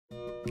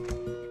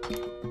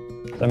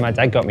So my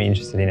dad got me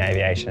interested in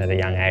aviation at a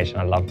young age and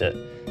I loved it.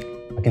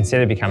 I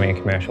considered becoming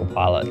a commercial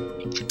pilot.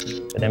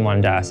 But then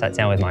one day I sat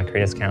down with my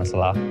careers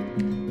counsellor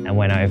and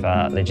went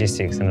over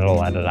logistics and it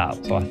all added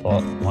up. So I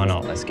thought, why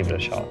not? Let's give it a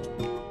shot.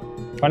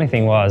 Funny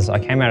thing was, I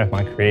came out of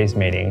my careers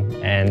meeting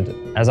and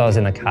as I was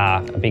in the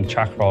car, a big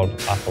truck rolled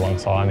up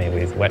alongside me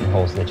with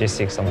Wettenhall's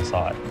Logistics on the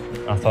side.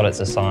 I thought it's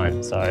a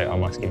sign, so I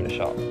must give it a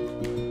shot.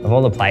 Of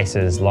all the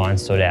places, Lion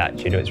stood out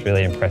due to its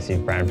really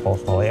impressive brand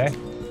portfolio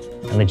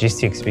and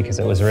logistics because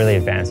it was a really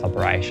advanced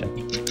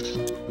operation.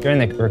 During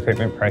the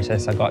recruitment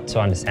process, I got to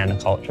understand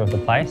the culture of the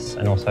place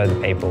and also the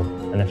people,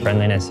 and the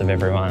friendliness of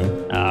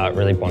everyone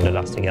really bonded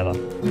us together.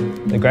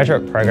 The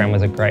graduate program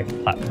was a great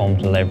platform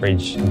to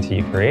leverage into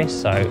your career,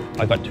 so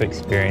I got to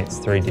experience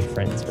 3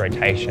 different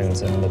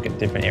rotations and look at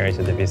different areas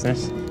of the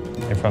business,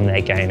 and from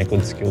there gain a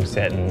good skill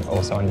set and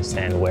also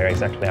understand where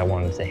exactly I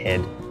wanted to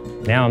head.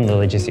 Now I'm the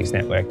Logistics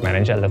Network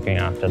Manager looking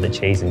after the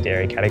cheese and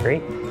dairy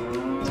category.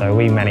 So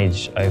we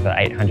manage over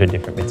 800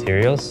 different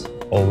materials,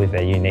 all with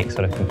their unique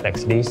sort of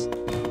complexities.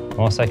 I'm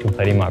also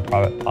completing my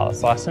private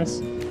pilot's licence.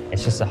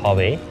 It's just a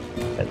hobby,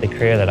 but the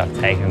career that I've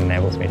taken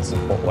enables me to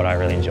support what I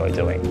really enjoy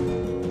doing.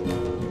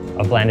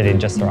 I've landed in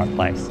just the right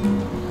place.